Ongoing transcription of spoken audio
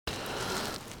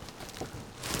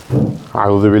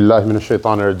أعوذ بالله من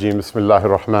الشيطان الرجيم بسم الله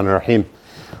الرحمن الرحيم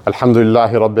الحمد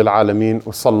لله رب العالمين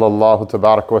وصلى الله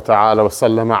تبارك وتعالى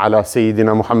وسلم على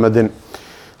سيدنا محمد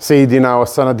سيدنا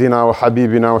وسندنا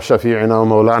وحبيبنا وشفيعنا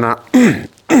ومولانا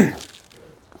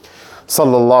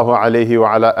صلى الله عليه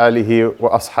وعلى آله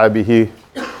وأصحابه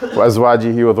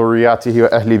وأزواجه وذرياته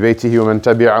وأهل بيته ومن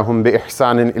تبعهم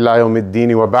بإحسان إلى يوم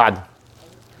الدين وبعد.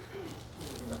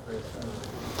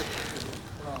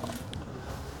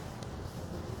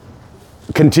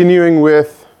 Continuing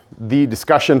with the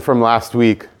discussion from last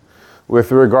week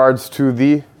with regards to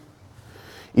the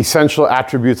essential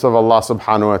attributes of Allah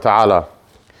subhanahu wa ta'ala.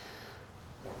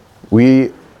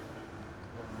 We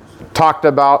talked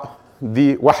about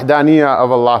the wahdaniyah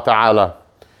of Allah ta'ala,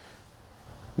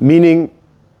 meaning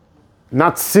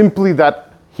not simply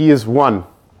that He is one,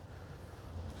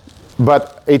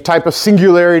 but a type of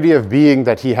singularity of being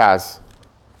that He has.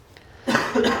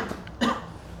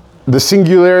 The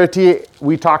singularity,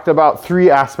 we talked about three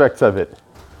aspects of it.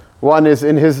 One is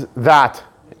in His that.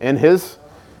 In His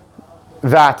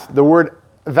that. The word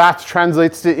that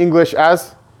translates to English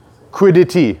as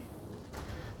quiddity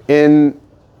in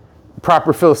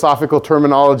proper philosophical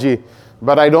terminology,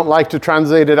 but I don't like to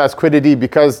translate it as quiddity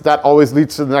because that always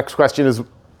leads to the next question,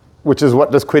 which is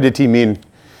what does quiddity mean?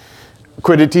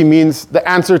 Quiddity means the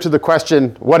answer to the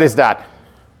question, what is that?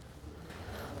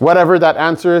 Whatever that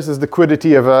answer is the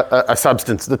quiddity of a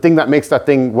substance, the thing that makes that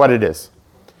thing what it is.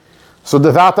 So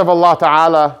the that of Allah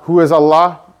Ta'ala, who is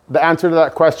Allah? The answer to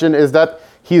that question is that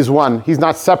He is one. He's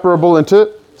not separable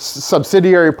into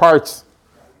subsidiary parts.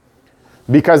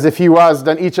 Because if He was,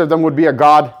 then each of them would be a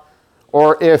God.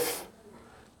 Or if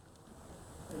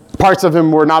parts of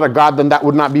Him were not a God, then that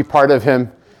would not be part of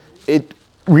Him. It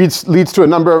leads to a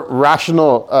number of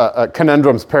rational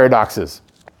conundrums, paradoxes.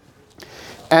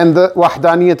 And the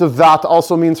wahdaniyat of that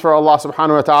also means for Allah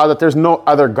subhanahu wa ta'ala that there's no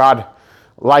other God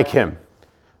like Him.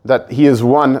 That He is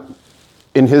one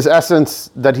in His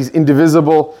essence, that He's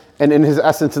indivisible, and in His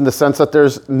essence in the sense that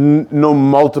there's no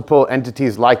multiple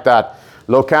entities like that.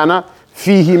 Lo kana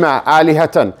fihima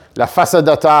alihatan la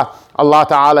fasadata. Allah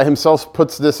ta'ala Himself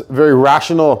puts this very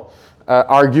rational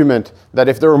argument that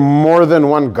if there were more than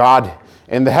one God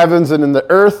in the heavens and in the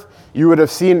earth, you would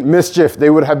have seen mischief, they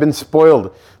would have been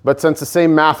spoiled. But since the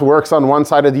same math works on one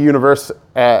side of the universe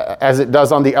as it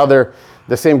does on the other,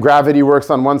 the same gravity works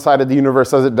on one side of the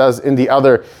universe as it does in the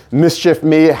other, mischief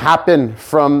may happen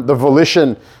from the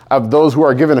volition of those who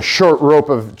are given a short rope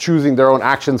of choosing their own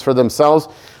actions for themselves.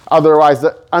 Otherwise,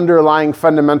 the underlying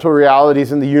fundamental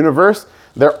realities in the universe,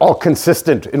 they're all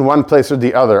consistent in one place or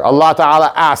the other. Allah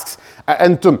Ta'ala asks,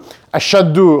 أَأَنْتُمْ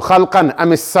أَشَدُّ خَلْقًا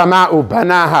أَمِ السَّمَاءُ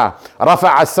بَنَاهَا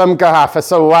رَفَعَ سَمْكَهَا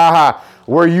فَسَوَّاهَا.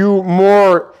 Were you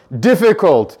more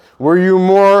difficult? Were you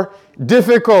more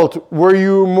difficult? Were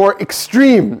you more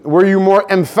extreme? Were you more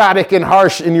emphatic and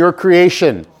harsh in your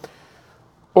creation?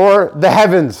 Or the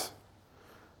heavens?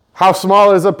 How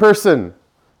small is a person?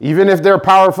 Even if they're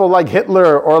powerful like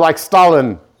Hitler or like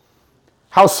Stalin.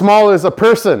 How small is a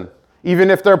person? Even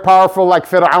if they're powerful like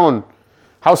Fir'aun.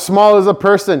 How small is a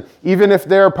person? Even if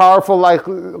they're powerful like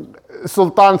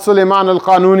Sultan Suleiman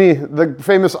al-Qanuni, the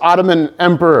famous Ottoman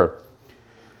emperor.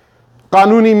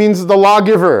 Qanuni means the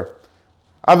lawgiver.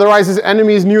 Otherwise his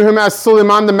enemies knew him as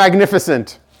Suleiman the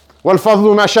Magnificent.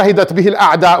 وَالْفَضْلُ مَا شَهِدَتْ بِهِ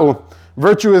الْأَعْدَاءُ.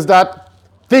 Virtue is that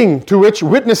thing to which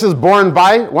witness is borne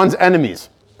by one's enemies.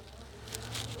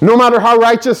 No matter how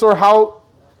righteous or how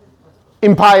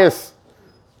impious,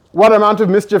 what amount of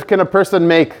mischief can a person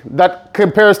make that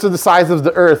compares to the size of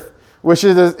the earth, which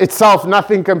is itself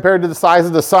nothing compared to the size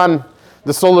of the sun,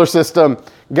 the solar system,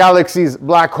 galaxies,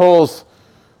 black holes,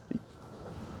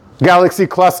 galaxy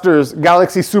clusters,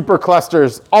 galaxy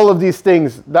superclusters, all of these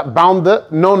things that bound the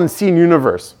known and seen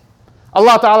universe.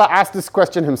 Allah Ta'ala asked this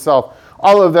question Himself.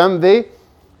 All of them, they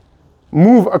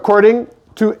move according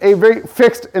to a very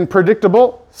fixed and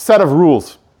predictable set of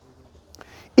rules.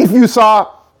 If you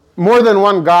saw more than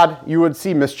one God, you would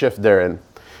see mischief therein.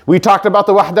 We talked about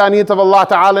the wahdaniyat of Allah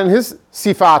Ta'ala and His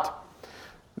sifat,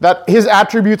 that His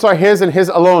attributes are His and His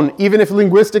alone, even if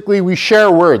linguistically we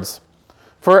share words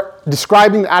for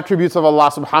describing the attributes of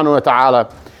Allah subhanahu wa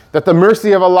ta'ala. That the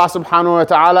mercy of Allah subhanahu wa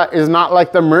ta'ala is not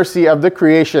like the mercy of the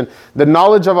creation. The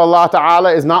knowledge of Allah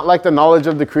ta'ala is not like the knowledge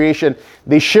of the creation.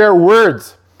 They share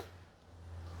words.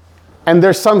 And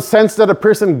there's some sense that a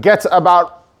person gets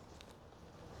about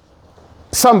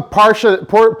some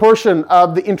portion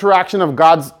of the interaction of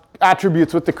God's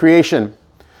attributes with the creation.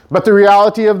 But the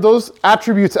reality of those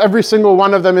attributes, every single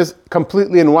one of them is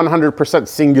completely and 100%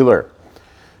 singular.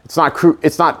 It's not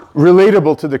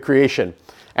relatable to the creation.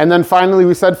 And then finally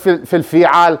we said fil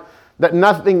fi'al, that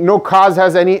no cause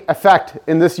has any effect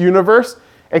in this universe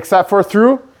except for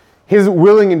through His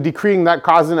willing and decreeing that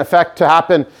cause and effect to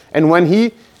happen. And when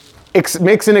He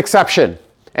makes an exception,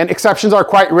 and exceptions are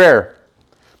quite rare,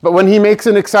 but when He makes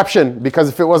an exception, because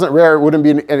if it wasn't rare, it wouldn't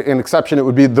be an exception, it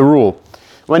would be the rule.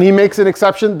 When He makes an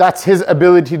exception, that's His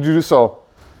ability to do so.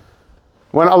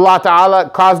 When Allah Ta'ala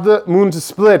caused the moon to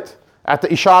split at the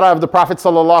ishara of the Prophet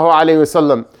Sallallahu Alaihi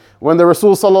Wasallam, when the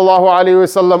Rasul Sallallahu Alaihi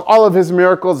Wasallam, all of his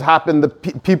miracles happened, the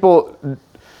people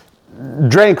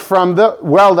drank from the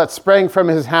well that sprang from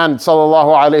his hand,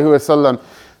 Sallallahu Alaihi Wasallam.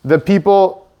 The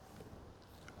people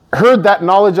heard that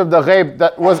knowledge of the ghaib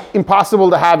that was impossible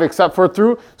to have except for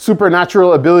through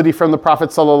supernatural ability from the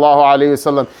Prophet Sallallahu Alaihi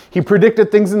Wasallam. He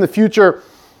predicted things in the future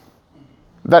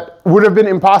that would have been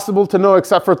impossible to know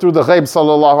except for through the ghaib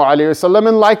Sallallahu Alaihi Wasallam.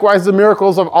 And likewise the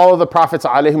miracles of all of the Prophets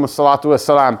Alaihi Wassalatu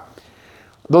Wassalam.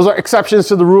 Those are exceptions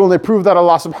to the rule, and they prove that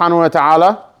Allah Subhanahu Wa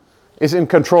Ta'ala is in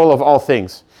control of all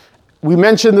things. We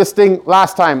mentioned this thing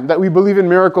last time, that we believe in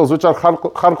miracles which are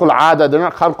kharqul aada, they're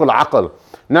not kharqul aql.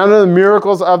 None of the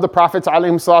miracles of the Prophets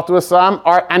ﷺ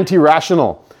are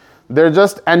anti-rational. They're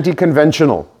just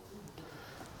anti-conventional.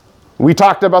 We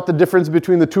talked about the difference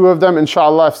between the two of them.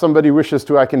 Inshallah, if somebody wishes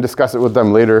to, I can discuss it with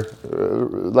them later,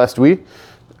 lest we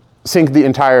sink the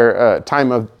entire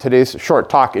time of today's short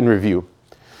talk in review.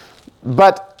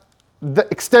 But the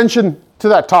extension to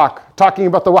that talking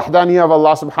about the wahdaniyah of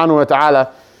Allah subhanahu wa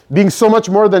ta'ala, being so much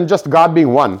more than just God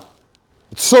being one.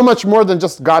 It's so much more than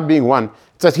just God being one.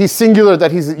 It's that He's singular,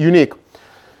 that He's unique.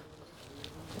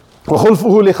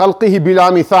 وَخُلْفُهُ لِخَلْقِهِ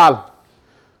بِلَا مِثَالٍ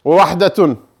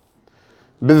وَوَحْدَةٌ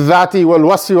بِالذَّاتِ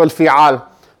وَالْوَصْفِ وَالْفِعَالِ.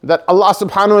 That Allah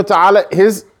subhanahu wa ta'ala,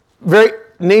 His very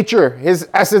nature, His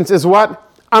essence is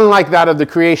what? Unlike that of the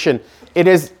creation. It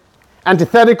is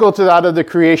antithetical to that of the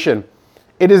creation.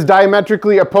 It is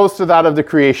diametrically opposed to that of the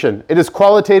creation. It is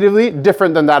qualitatively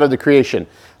different than that of the creation.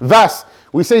 Thus,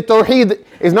 we say Tawheed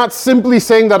is not simply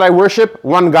saying that I worship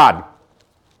one God.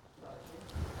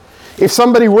 If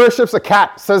somebody worships a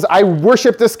cat, says I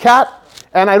worship this cat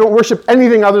and I don't worship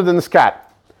anything other than this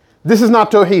cat, this is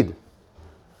not Tawheed.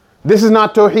 This is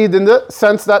not Tawheed in the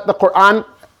sense that the Quran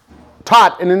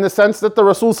taught and in the sense that the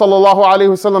Rasul Sallallahu Alaihi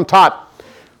Wasallam taught.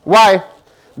 Why?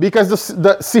 Because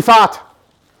the sifat,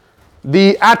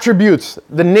 the attributes,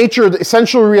 the nature, the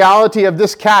essential reality of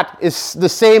this cat is the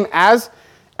same as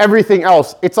everything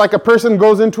else. It's like a person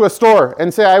goes into a store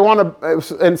and says, I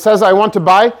want to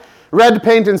buy red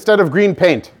paint instead of green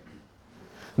paint.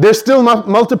 There's still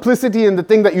multiplicity in the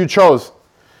thing that you chose.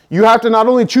 You have to not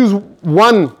only choose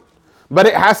one, but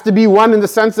it has to be one in the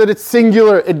sense that it's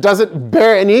singular. It doesn't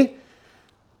bear any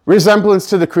resemblance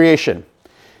to the creation.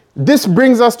 This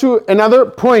brings us to another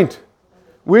point,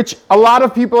 which a lot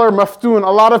of people are maftoon.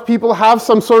 A lot of people have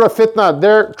some sort of fitna.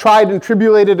 They're tried and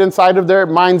tribulated inside of their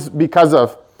minds because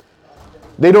of.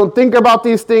 They don't think about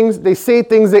these things. They say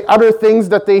things, they utter things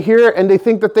that they hear, and they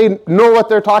think that they know what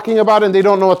they're talking about, and they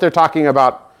don't know what they're talking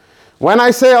about. When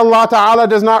I say Allah Ta'ala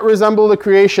does not resemble the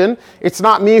creation, it's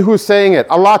not me who's saying it.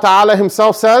 Allah Ta'ala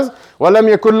Himself says,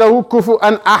 وَلَمْ يَكُنْ لَهُ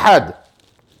كُفُوًا أَحَدٌ.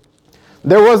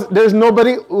 There's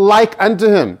nobody like unto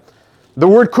Him. The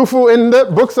word kufu in the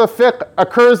books of fiqh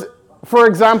occurs, for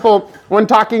example, when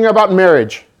talking about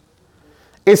marriage.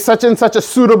 Is such and such a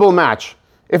suitable match?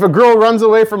 If a girl runs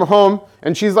away from home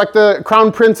and she's like the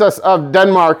crown princess of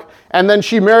Denmark, and then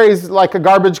she marries like a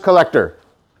garbage collector,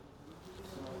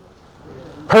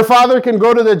 her father can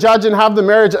go to the judge and have the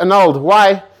marriage annulled.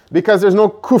 Why? Because there's no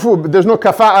kufu, there's no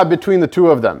kafa'a between the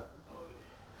two of them.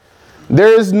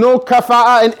 There is no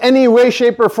kafa'a in any way,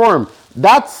 shape, or form.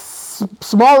 That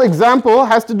small example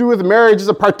has to do with marriage as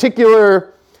a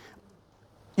particular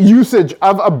usage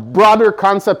of a broader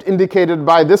concept indicated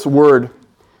by this word.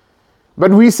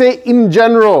 But we say in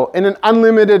general, in an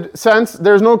unlimited sense,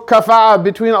 there's no kafa'a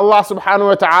between Allah subhanahu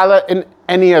wa ta'ala and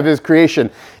any of His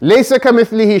creation. لَيْسَ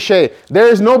كَمِثْلِهِ شَيْءٍ. There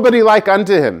is nobody like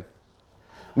unto Him.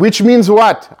 Which means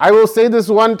what? I will say this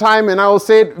one time and I will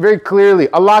say it very clearly.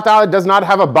 Allah Ta'ala does not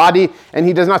have a body and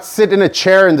He does not sit in a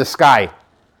chair in the sky.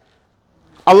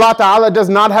 Allah Ta'ala does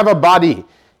not have a body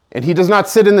and He does not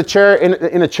sit in a chair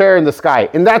in the sky.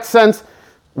 In that sense,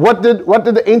 what did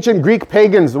the ancient Greek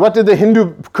pagans, what did the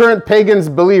Hindu current pagans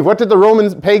believe? What did the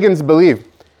Roman pagans believe?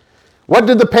 What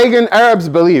did the pagan Arabs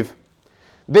believe?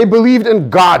 They believed in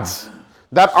gods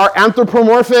that are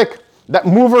anthropomorphic, that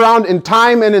move around in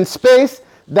time and in space,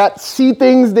 that see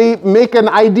things, they make an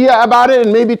idea about it,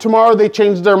 and maybe tomorrow they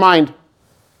change their mind.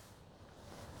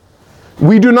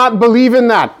 We do not believe in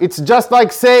that. It's just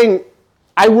like saying,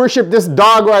 I worship this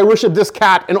dog or I worship this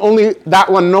cat, and only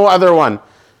that one, no other one.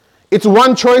 It's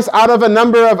one choice out of a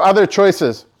number of other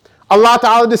choices. Allah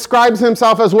Ta'ala describes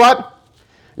Himself as what?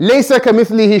 لَيْسَ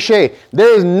كَمِثْلِهِ شَيْءٍ.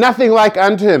 There is nothing like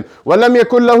unto Him. وَلَمْ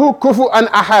يَكُنْ لَهُ كُفُوًا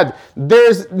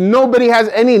أَحَدٍ. Nobody has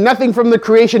nothing from the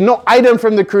creation, no item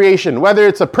from the creation. Whether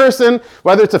it's a person,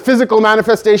 whether it's a physical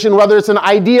manifestation, whether it's an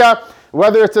idea,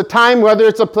 whether it's a time, whether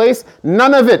it's a place,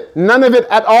 none of it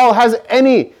at all has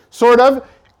any sort of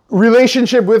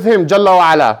relationship with Him, Jalla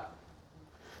wa Ala.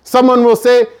 Someone will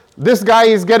say, this guy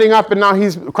is getting up and now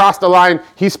he's crossed the line.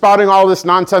 He's spouting all this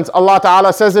nonsense. Allah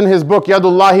Ta'ala says in His book,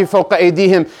 Yadullahi fawqa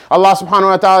aydihim. Allah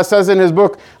Subhanahu wa Ta'ala says in His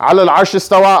book, Ala al-arsh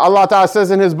istawa. Allah Ta'ala says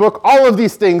in His book, all of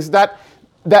these things that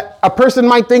a person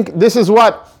might think this is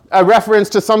what? A reference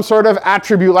to some sort of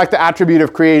attribute, like the attribute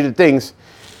of created things.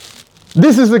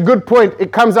 This is a good point.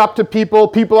 It comes up to people.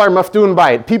 People are maftoon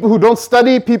by it. People who don't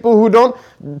study, people who don't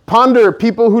ponder,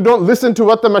 people who don't listen to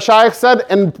what the mashayikh said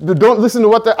and don't listen to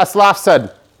what the aslaf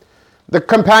said. The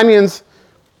companions,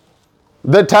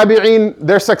 the tabi'een,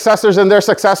 their successors and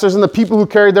the people who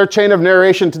carried their chain of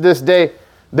narration to this day,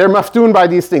 they're maftoon by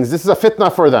these things. This is a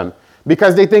fitna for them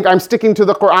because they think I'm sticking to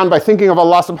the Quran by thinking of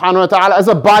Allah subhanahu wa ta'ala as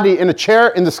a body in a chair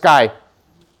in the sky.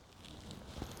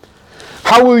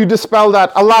 How will you dispel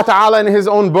that? Allah Ta'ala in His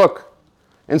own book,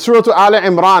 in Surah Al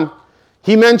Imran,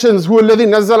 He mentions, هُوَ الَّذِي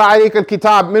نَزَّلَ عَلَيْكَ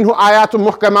الْكِتَابِ مِنْهُ آيَاتٌ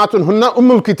مُحْكَمَاتٌ هُنَّ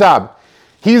أُمُّ الْكِتَابِ.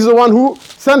 He's the one who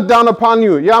sent down upon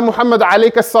you, Ya Muhammad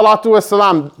alayka salatu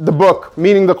wassalam, the book,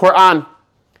 meaning the Quran.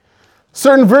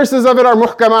 Certain verses of it are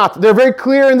muhkamat. They're very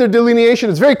clear in their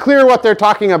delineation. It's very clear what they're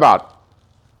talking about.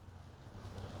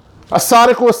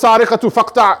 As-sariqu was-sariqatu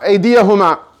faqta'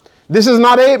 aydiyahuma. This is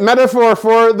not a metaphor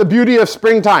for the beauty of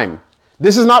springtime.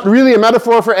 This is not really a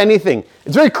metaphor for anything.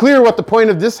 It's very clear what the point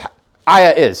of this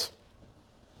ayah is.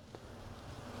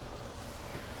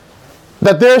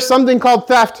 That there's something called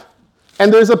theft,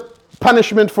 and there's a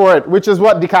punishment for it, which is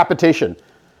what? Decapitation.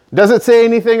 Does it say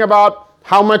anything about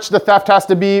how much the theft has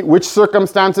to be, which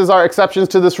circumstances are exceptions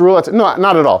to this rule? No,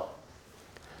 not at all.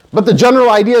 But the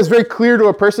general idea is very clear to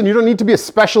a person. You don't need to be a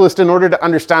specialist in order to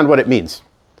understand what it means.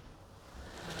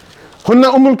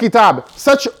 Hunna Ummul Kitab.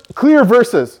 Such clear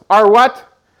verses are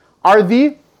what? Are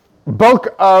the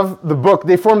bulk of the book.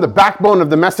 They form the backbone of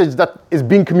the message that is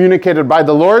being communicated by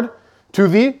the Lord to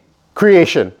the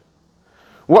creation.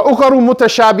 وَأُخَرُ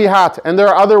مُتَشَابِهَاتٍ. And there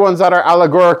are other ones that are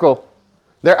allegorical.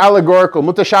 They're allegorical.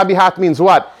 Mutashabihat means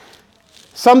what?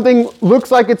 Something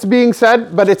looks like it's being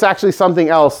said, but it's actually something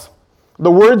else.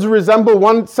 The words resemble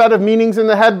one set of meanings in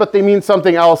the head, but they mean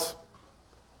something else.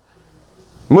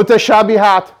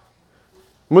 Mutashabihat.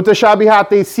 Mutashabihat,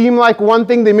 they seem like one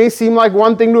thing, they may seem like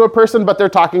one thing to a person, but they're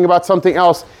talking about something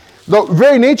else. The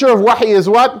very nature of wahi is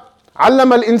what?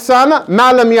 عَلَّمَ الْإِنسَانَ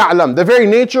مَا لَمْ يَعْلَمْ. The very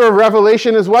nature of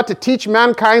revelation is what? To teach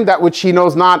mankind that which he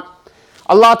knows not.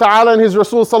 Allah Ta'ala and His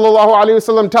Rasul Sallallahu Alaihi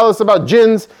Wasallam tell us about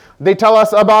jinns, they tell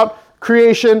us about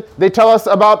creation, they tell us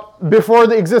about before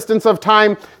the existence of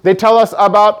time, they tell us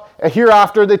about a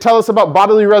hereafter, they tell us about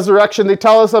bodily resurrection, they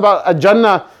tell us about a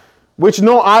Jannah, which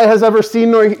no eye has ever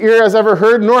seen, nor ear has ever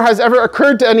heard, nor has ever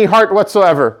occurred to any heart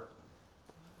whatsoever.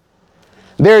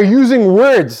 They're using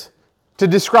words to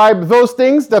describe those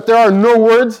things that there are no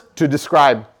words to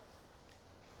describe.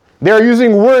 They are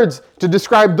using words to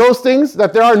describe those things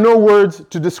that there are no words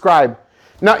to describe.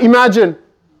 Now imagine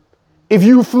if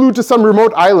you flew to some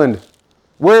remote island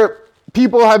where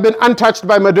people have been untouched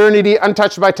by modernity,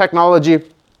 untouched by technology,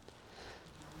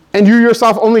 and you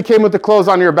yourself only came with the clothes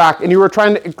on your back and you were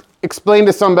trying to explain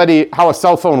to somebody how a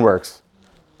cell phone works.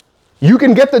 You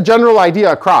can get the general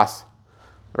idea across.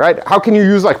 Right? How can you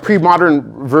use like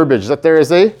pre-modern verbiage that there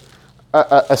is a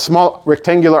small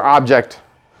rectangular object,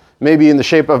 maybe in the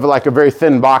shape of like a very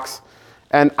thin box,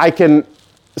 and I can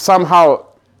somehow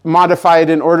modify it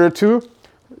in order to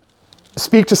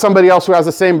speak to somebody else who has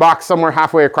the same box somewhere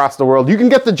halfway across the world. You can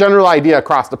get the general idea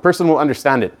across. The person will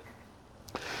understand it.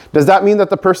 Does that mean that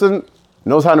the person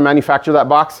knows how to manufacture that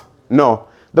box? No.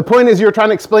 The point is you're trying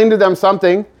to explain to them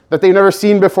something that they've never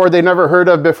seen before, they never heard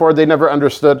of before, they never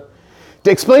understood. To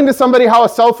explain to somebody how a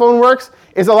cell phone works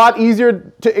is a lot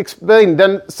easier to explain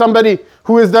than somebody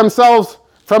who is themselves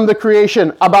from the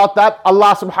creation about that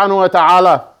Allah subhanahu wa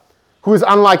ta'ala, who is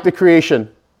unlike the creation.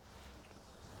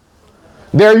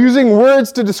 They're using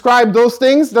words to describe those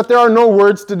things that there are no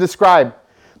words to describe.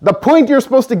 The point you're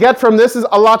supposed to get from this is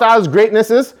Allah Ta'ala's greatness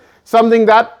is something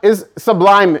that is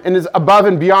sublime and is above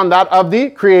and beyond that of the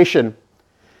creation.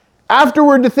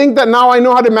 Afterward, to think that now I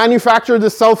know how to manufacture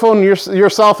this cell phone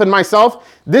yourself and myself,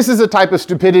 this is a type of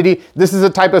stupidity, this is a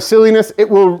type of silliness, it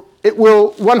will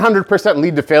 100%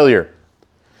 lead to failure.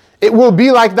 It will be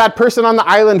like that person on the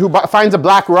island who finds a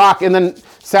black rock and then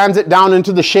sands it down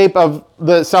into the shape of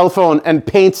the cell phone and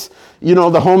paints,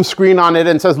 the home screen on it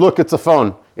and says, look, it's a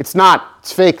phone. It's not.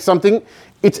 It's fake. Something,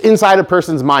 it's inside a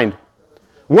person's mind.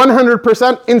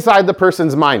 100% inside the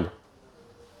person's mind.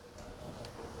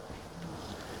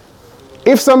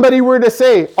 If somebody were to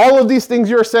say, all of these things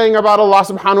you're saying about Allah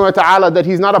subhanahu wa ta'ala, that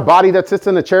He's not a body that sits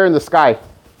in a chair in the sky,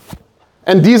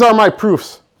 and these are my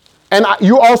proofs. And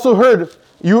you also heard,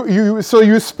 so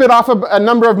you spit off a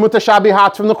number of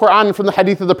mutashabihat from the Quran and from the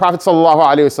hadith of the Prophet sallallahu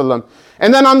alaihi wasallam.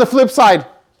 And then on the flip side,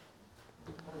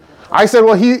 I said,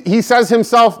 well, he says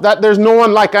himself that there's no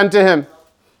one like unto him.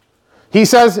 He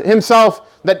says himself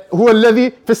that huwa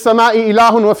alladhi fis sama'i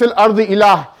ilahun wa fil ardi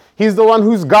ilah. He's the one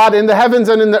who's God in the heavens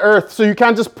and in the earth. So you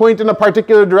can't just point in a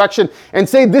particular direction and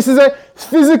say this is a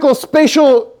physical,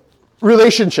 spatial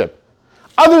relationship.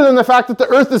 Other than the fact that the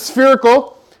earth is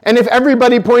spherical, and if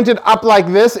everybody pointed up like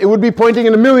this, it would be pointing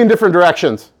in a million different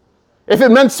directions. If it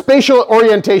meant spatial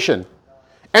orientation.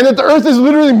 And that the earth is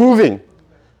literally moving.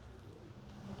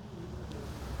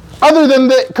 Other than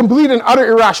the complete and utter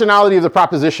irrationality of the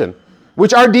proposition,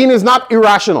 which our deen is not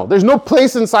irrational. There's no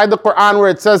place inside the Quran where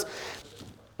it says,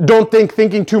 don't think,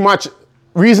 thinking too much,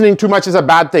 reasoning too much is a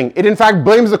bad thing. It in fact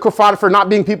blames the kuffar for not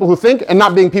being people who think and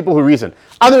not being people who reason.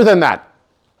 Other than that,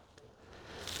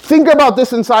 think about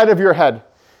this inside of your head.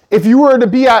 If you were to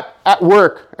be at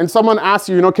work and someone asks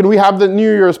you, can we have the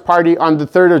New Year's party on the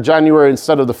 3rd of January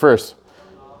instead of the 1st?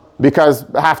 Because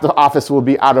half the office will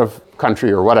be out of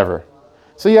country or whatever.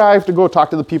 So yeah, I have to go talk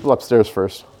to the people upstairs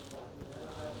first.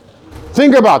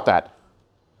 Think about that.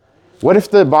 What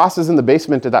if the boss is in the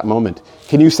basement at that moment?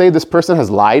 Can you say this person has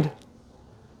lied?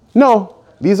 No.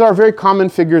 These are very common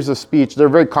figures of speech. They're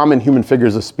very common human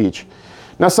figures of speech.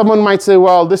 Now someone might say,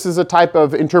 well, this is a type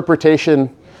of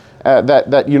interpretation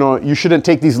that you shouldn't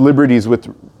take these liberties with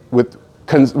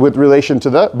relation to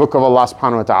the book of Allah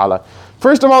subhanahu wa ta'ala.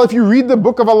 First of all, if you read the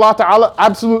book of Allah ta'ala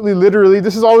absolutely literally,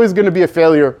 this is always going to be a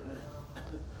failure.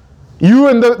 You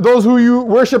and those who you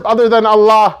worship other than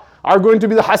Allah are going to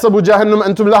be the hasabu jahannam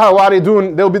antum laha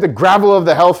waridun. They'll be the gravel of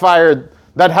the hellfire,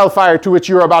 that hellfire to which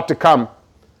you're about to come.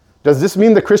 Does this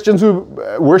mean the Christians who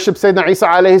worship Sayyidina Isa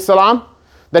alayhi salam,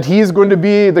 that he is going to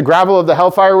be the gravel of the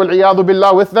hellfire wal iyadu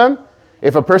billah with them?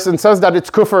 If a person says that,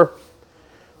 it's kufr.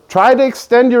 Try to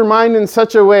extend your mind in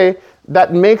such a way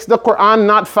that makes the Quran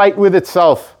not fight with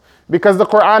itself. Because the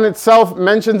Quran itself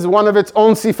mentions one of its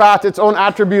own sifat, its own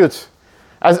attributes.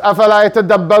 As أَفَلَا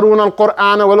يَتَدَبَّرُونَ الْقُرْآنَ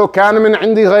وَلَوْ كَانَ مِنْ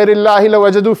عِنْدِ غَيْرِ اللَّهِ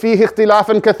لَوَجَدُوا فِيهِ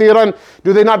اخْتِلَافًا كَثِيرًا.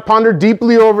 Do they not ponder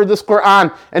deeply over this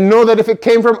Quran and know that if it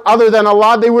came from other than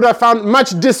Allah, they would have found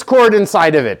much discord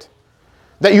inside of it?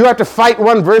 That you have to fight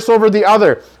one verse over the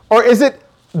other? Or is it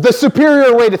the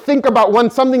superior way to think about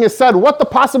when something is said, what the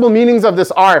possible meanings of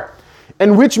this are,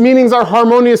 and which meanings are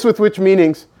harmonious with which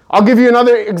meanings? I'll give you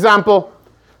another example.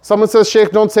 Someone says,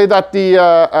 Sheikh, don't say that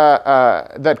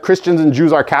that Christians and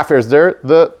Jews are kafirs. They're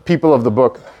the people of the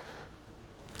book.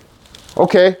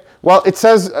 Okay. Well, it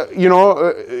says, لَمْ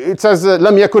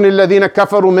يَكُنِ الَّذِينَ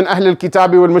كَفَرُوا مِنْ أَهْلِ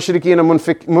الْكِتَابِ وَالْمُشْرِكِينَ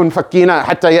مُنْفَكِّينَ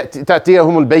حَتَّى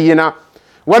تَأْتِيَهُمُ الْبَيِّنَةُ.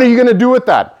 What are you going to do with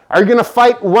that? Are you going to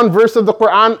fight one verse of the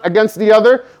Quran against the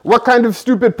other? What kind of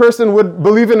stupid person would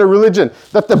believe in a religion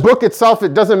that the book itself,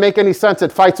 it doesn't make any sense,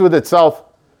 it fights with itself?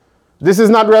 This is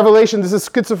not revelation, this is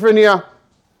schizophrenia.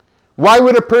 Why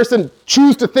would a person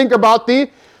choose to think about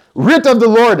the writ of the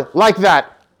Lord like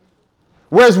that?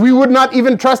 Whereas we would not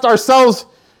even trust ourselves,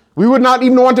 we would not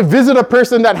even want to visit a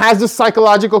person that has this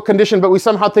psychological condition, but we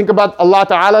somehow think about Allah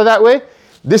Ta'ala that way.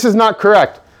 This is not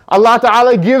correct. Allah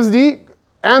Ta'ala gives the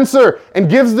answer and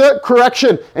gives the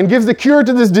correction and gives the cure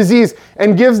to this disease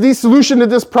and gives the solution to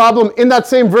this problem in that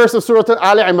same verse of Surah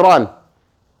Ali Imran.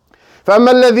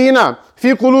 فَأَمَّا الَّذِينَ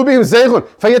فِي قُلُوبِهِمْ زَيْغٌ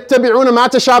فَيَتَّبِعُونَ مَا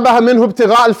تَشَابَهَ مِنْهُ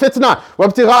ابْتِغَاءَ الْفِتْنَةِ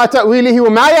وَابْتِغَاءَ تَأْوِيلِهِ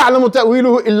وَمَا يَعْلَمُ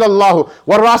تَأْوِيلُهُ إِلَّا اللَّهُ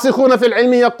وَالرَّاسِخُونَ فِي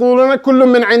الْعِلْمِ يَقُولُونَ كُلٌّ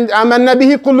مِّنْ عِنْدِ آمَنَّا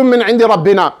بِهِ كُلٌّ مِّنْ عِنْدِ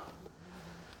رَبِّنَا.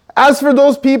 As for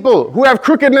those people who have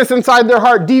crookedness inside their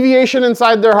heart, deviation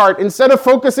inside their heart, instead of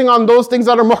focusing on those things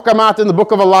that are muhkamat in the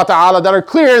book of Allah Ta'ala, that are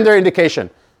clear in their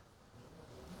indication,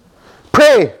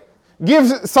 pray, give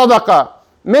sadaqah,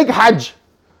 make hajj,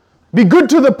 be good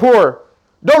to the poor,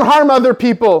 don't harm other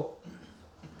people,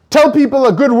 tell people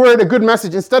a good word, a good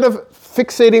message. Instead of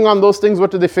fixating on those things,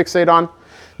 what do they fixate on?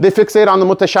 They fixate on the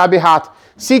mutashabihat,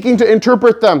 seeking to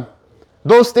interpret them.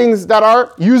 Those things that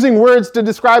are using words to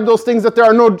describe those things that there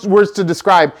are no words to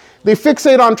describe. They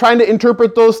fixate on trying to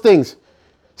interpret those things.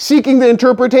 Seeking the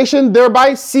interpretation,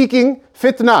 thereby seeking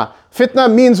fitna.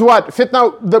 Fitna means what?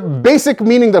 Fitna, the basic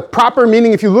meaning, the proper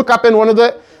meaning, if you look up in one of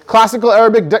the classical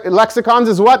Arabic lexicons,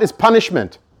 is what? Is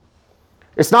punishment.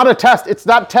 It's not a test. It's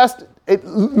that test. It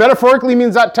metaphorically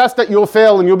means that test that you'll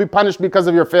fail and you'll be punished because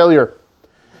of your failure.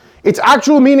 Its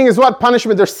actual meaning is what?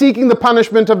 Punishment. They're seeking the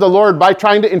punishment of the Lord by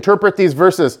trying to interpret these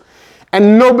verses.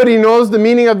 And nobody knows the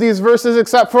meaning of these verses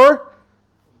except for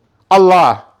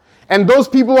Allah. And those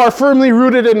people are firmly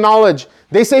rooted in knowledge.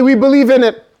 They say, we believe in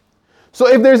it. So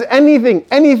if there's anything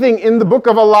in the book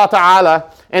of Allah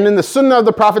Ta'ala and in the sunnah of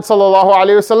the Prophet Sallallahu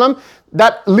Alaihi Wasallam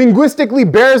that linguistically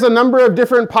bears a number of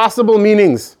different possible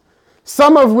meanings,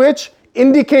 some of which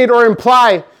indicate or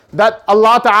imply that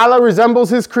Allah Ta'ala resembles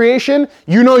His creation,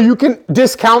 you can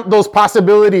discount those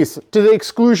possibilities to their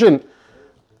exclusion,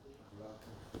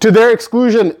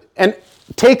 and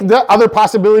take the other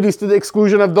possibilities to the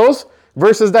exclusion of those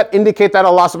verses that indicate that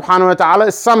Allah Subhanahu wa Ta'ala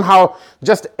is somehow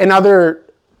just another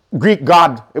Greek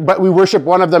god, but we worship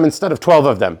one of them instead of 12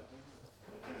 of them.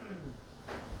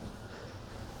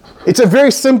 It's a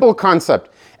very simple concept.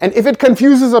 And if it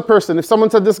confuses a person, if someone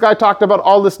said this guy talked about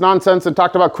all this nonsense and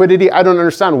talked about quiddity, I don't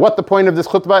understand what the point of this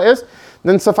khutbah is,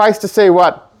 then suffice to say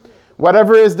what?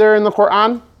 Whatever is there in the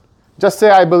Quran, just say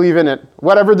I believe in it.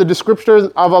 Whatever the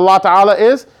description of Allah Ta'ala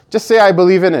is, just say I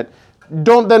believe in it.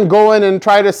 Don't then go in and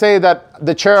try to say that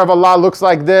the chair of Allah looks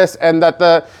like this and that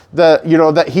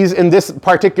that He's in this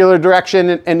particular direction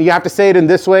and you have to say it in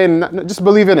this way, and just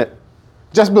believe in it.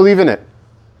 Just believe in it.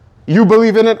 You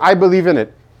believe in it, I believe in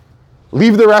it.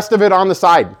 Leave the rest of it on the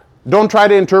side. Don't try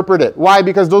to interpret it. Why?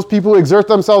 Because those people exert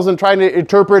themselves in trying to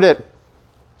interpret it.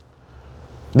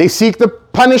 They seek the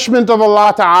punishment of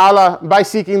Allah Ta'ala by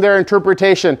seeking their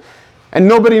interpretation. And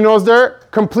nobody knows their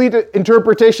complete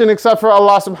interpretation except for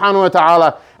Allah Subhanahu wa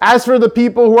Ta'ala. As for the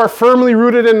people who are firmly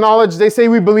rooted in knowledge, they say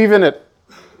we believe in it.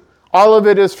 All of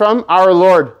it is from our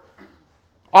Lord.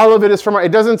 All of it is from it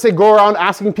doesn't say go around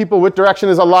asking people what direction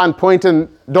is Allah and point and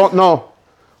don't know.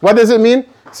 What does it mean?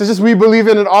 So just we believe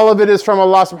in it, all of it is from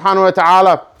Allah Subhanahu wa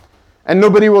Ta'ala. And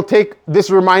nobody will take this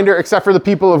reminder except for the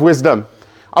people of wisdom.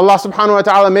 Allah Subhanahu wa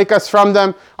Ta'ala make us from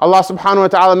them. Allah Subhanahu wa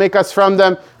Ta'ala make us from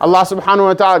them. Allah Subhanahu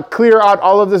wa Ta'ala clear out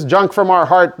all of this junk from our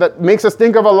heart that makes us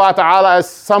think of Allah Ta'ala as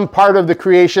some part of the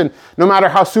creation, no matter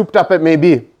how souped up it may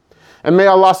be. And may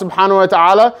Allah Subhanahu wa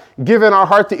Ta'ala give in our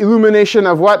heart the illumination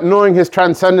of what? Knowing His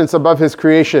transcendence above His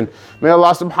creation. May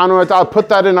Allah Subhanahu wa Ta'ala put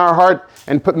that in our heart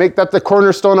and make that the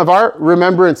cornerstone of our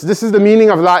remembrance. This is the meaning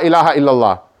of La ilaha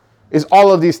illallah, is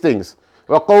all of these things.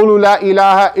 وَقَوْلُ لَا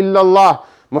إِلَهَ إِلَّا اللَّهِ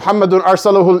مُحَمَّدٌ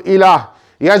أَرْسَلَهُ الْإِلَهِ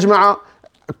يَجْمَعُ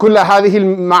كُلَّ هَذِهِ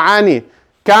الْمَعَانِي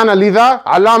كَانَ لِذَا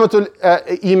عَلَامَةُ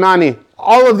الْإِيمَانِ.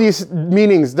 All of these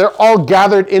meanings, they're all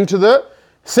gathered into the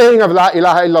saying of La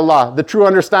ilaha illallah, the true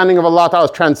understanding of Allah Ta'ala's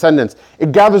transcendence.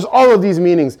 It gathers all of these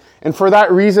meanings. And for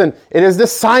that reason, it is the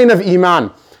sign of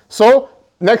Iman. So,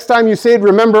 next time you say it,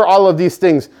 remember all of these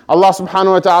things. Allah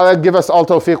Subhanahu wa Ta'ala give us all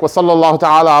tawfiq. Wa sallallahu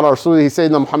ta'ala ala rasulihi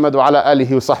Sayyidina Muhammad wa ala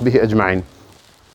alihi wa sahbihi ajma'in.